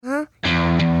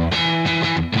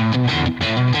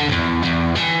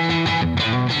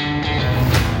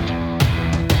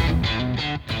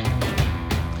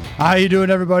How you doing,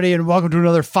 everybody? And welcome to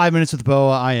another 5 Minutes with Bo.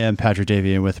 I am Patrick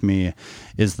Davey, and with me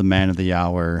is the man of the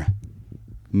hour,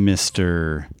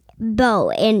 Mr. Bo.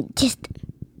 And just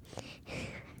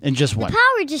what? The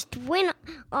power just went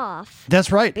off.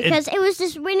 That's right. Because it was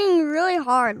just raining really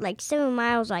hard, like 7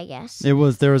 miles, I guess. There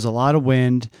was a lot of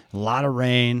wind, a lot of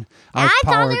rain. Our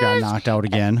power got knocked out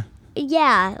again.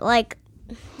 Yeah, like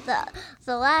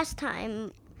the last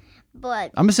time.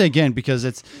 But I'm gonna say again because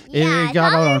it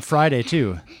got out on Friday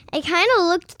too. It kind of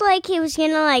looked like it was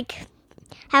gonna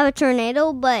have a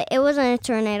tornado, but it wasn't a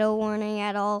tornado warning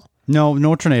at all. No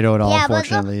tornado at all. Yeah,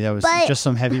 unfortunately, that was just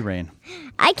some heavy rain.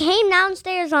 I came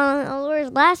downstairs on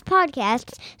Allura's last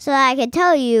podcast so that I could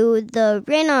tell you the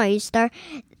rain already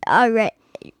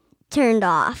turned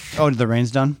off. Oh, the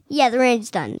rain's done? Yeah, the rain's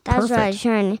done. That's what I was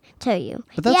trying to tell you.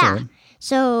 But that's all right.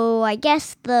 So I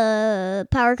guess the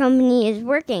power company is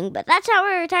working, but that's not what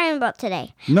we're talking about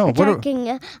today. No, we're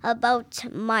talking about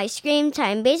my screen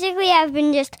time. Basically, I've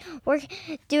been just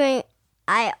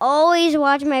I always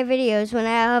watch my videos when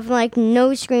I have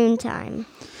no screen time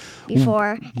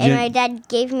before, and my dad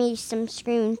gave me some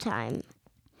screen time.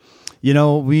 You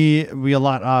know, we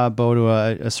allot Bo to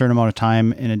a certain amount of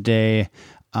time in a day.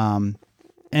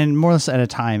 And more or less at a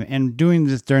time. And doing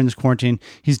this during this quarantine,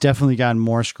 he's definitely gotten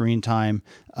more screen time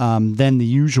than the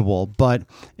usual. But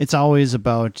it's always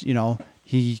about,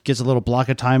 he gets a little block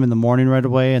of time in the morning right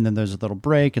away, and then there's a little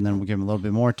break, and then we give him a little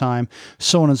bit more time,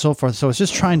 so on and so forth. So it's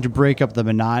just trying to break up the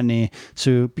monotony.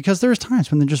 So because there's times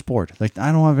when they're just bored. Like,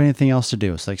 I don't have anything else to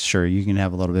do. It's like, sure, you can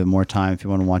have a little bit more time if you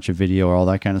want to watch a video or all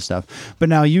that kind of stuff. But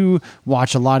now you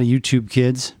watch a lot of YouTube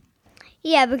Kids.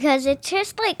 Yeah, because it's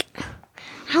just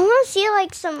I want to see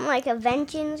some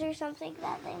inventions or something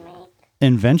that they make.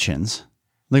 Inventions?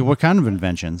 Like what kind of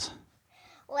inventions?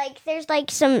 There's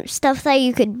some stuff that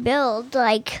you could build,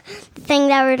 the thing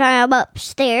that we're talking about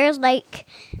upstairs,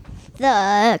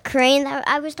 the crane that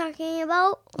I was talking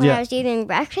about when I was eating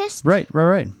breakfast. Right.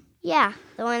 Yeah,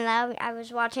 the one that I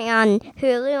was watching on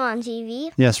Hulu on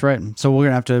TV. Yes, right. So we're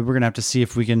gonna have to see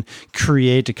if we can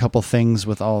create a couple things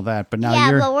with all that. But now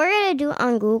but we're gonna do it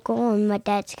on Google on my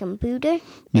dad's computer.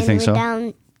 You think so?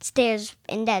 Downstairs,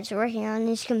 and Dad's working on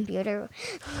his computer.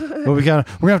 Well, we're gonna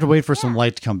have to wait for some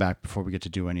light to come back before we get to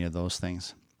do any of those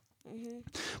things. Mm-hmm.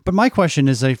 But my question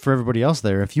is, for everybody else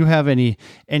there, if you have any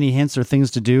hints or things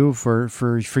to do for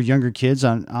younger kids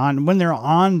on when they're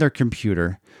on their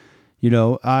computer.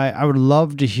 I would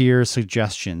love to hear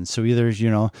suggestions. So either,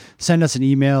 send us an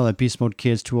email at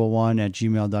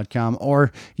beastmodekids201@gmail.com,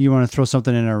 or you want to throw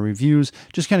something in our reviews.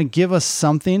 Just kind of give us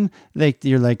something that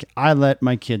you're like, I let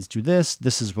my kids do this.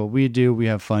 This is what we do. We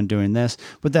have fun doing this.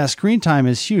 But that screen time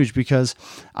is huge because,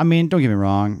 don't get me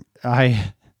wrong.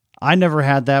 I never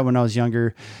had that when I was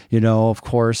younger, of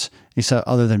course, except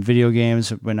other than video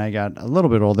games when I got a little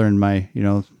bit older in my,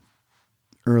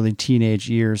 early teenage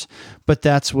years. But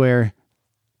that's where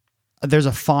there's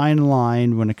a fine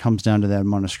line when it comes down to that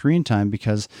amount of screen time,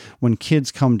 because when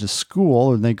kids come to school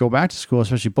or they go back to school,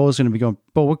 especially Bo's going to be going,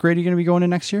 Bo, what grade are you going to be going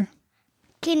in next year?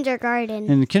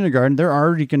 Kindergarten. In the kindergarten, they're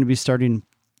already going to be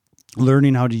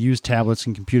learning how to use tablets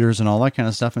and computers and all that kind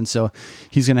of stuff. And so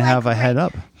he's going to have a head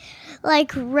up.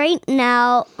 Right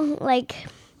now, right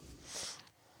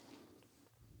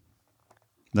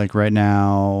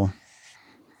now,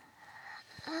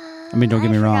 don't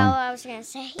get me wrong. What I was going to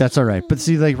say. That's all right. But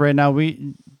see, right now,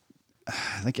 we,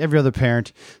 like every other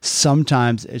parent,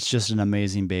 sometimes it's just an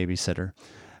amazing babysitter.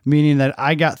 Meaning that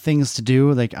I got things to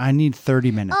do. I need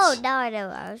 30 minutes. Oh, now I know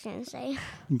what I was going to say.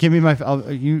 Give me my,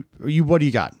 you. What do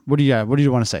you got? What do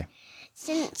you want to say?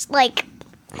 Since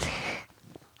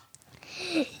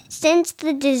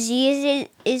the disease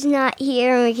is not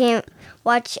here and we can't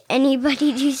watch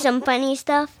anybody do some funny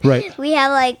stuff. Right. We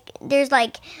have there's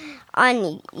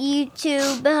on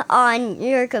YouTube, on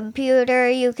your computer.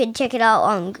 You can check it out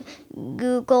on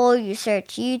Google. You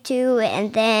search YouTube,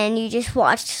 and then you just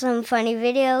watch some funny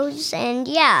videos. And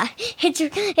yeah,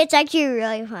 it's actually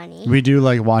really funny. We do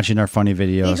like watching our funny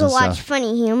videos. You can watch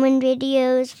funny human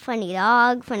videos, funny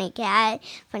dog, funny cat,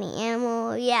 funny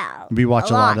animal. Yeah, we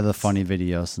watch a lot of the funny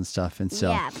videos and stuff. And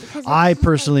so I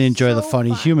personally enjoy the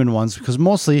funny human ones because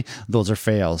mostly those are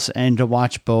fails. And to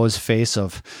watch Bo's face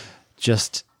of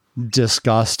just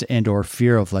disgust and or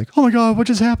fear of oh my God, what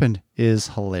just happened is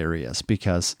hilarious,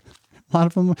 because a lot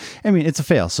of them, it's a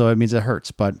fail, so it means it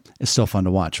hurts, but it's still fun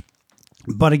to watch.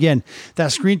 But again,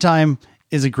 that screen time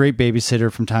is a great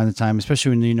babysitter from time to time, especially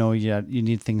when you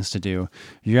need things to do.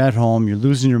 You're at home, you're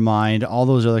losing your mind, all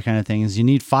those other kind of things. You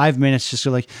need 5 minutes just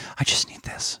to I just need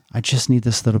this. I just need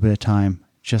this little bit of time.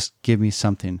 Just give me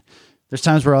something. There's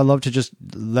times where I love to just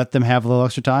let them have a little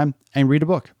extra time and read a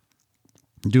book.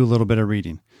 do a little bit of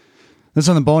reading. That's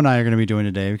something Bo and I are going to be doing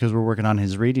today because we're working on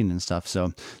his reading and stuff.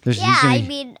 So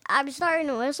I'm starting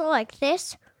to whistle like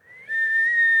this.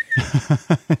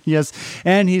 Yes,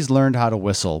 and he's learned how to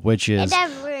whistle, which is and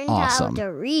I've learned awesome. how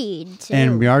to read too.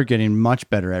 And we are getting much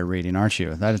better at reading, aren't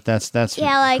you? That's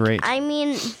great. I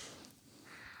mean,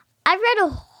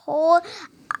 I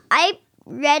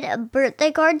read a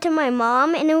birthday card to my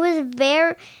mom, and it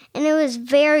was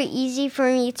very easy for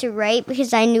me to write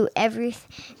because I knew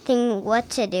everything what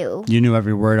to do. You knew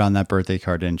every word on that birthday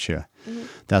card, didn't you? Mm-hmm.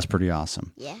 That's pretty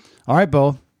awesome. Yeah. All right,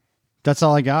 Bo. That's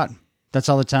all I got. That's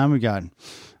all the time we got.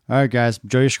 All right, guys.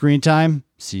 Enjoy your screen time.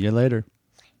 See you later.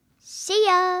 See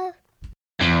ya.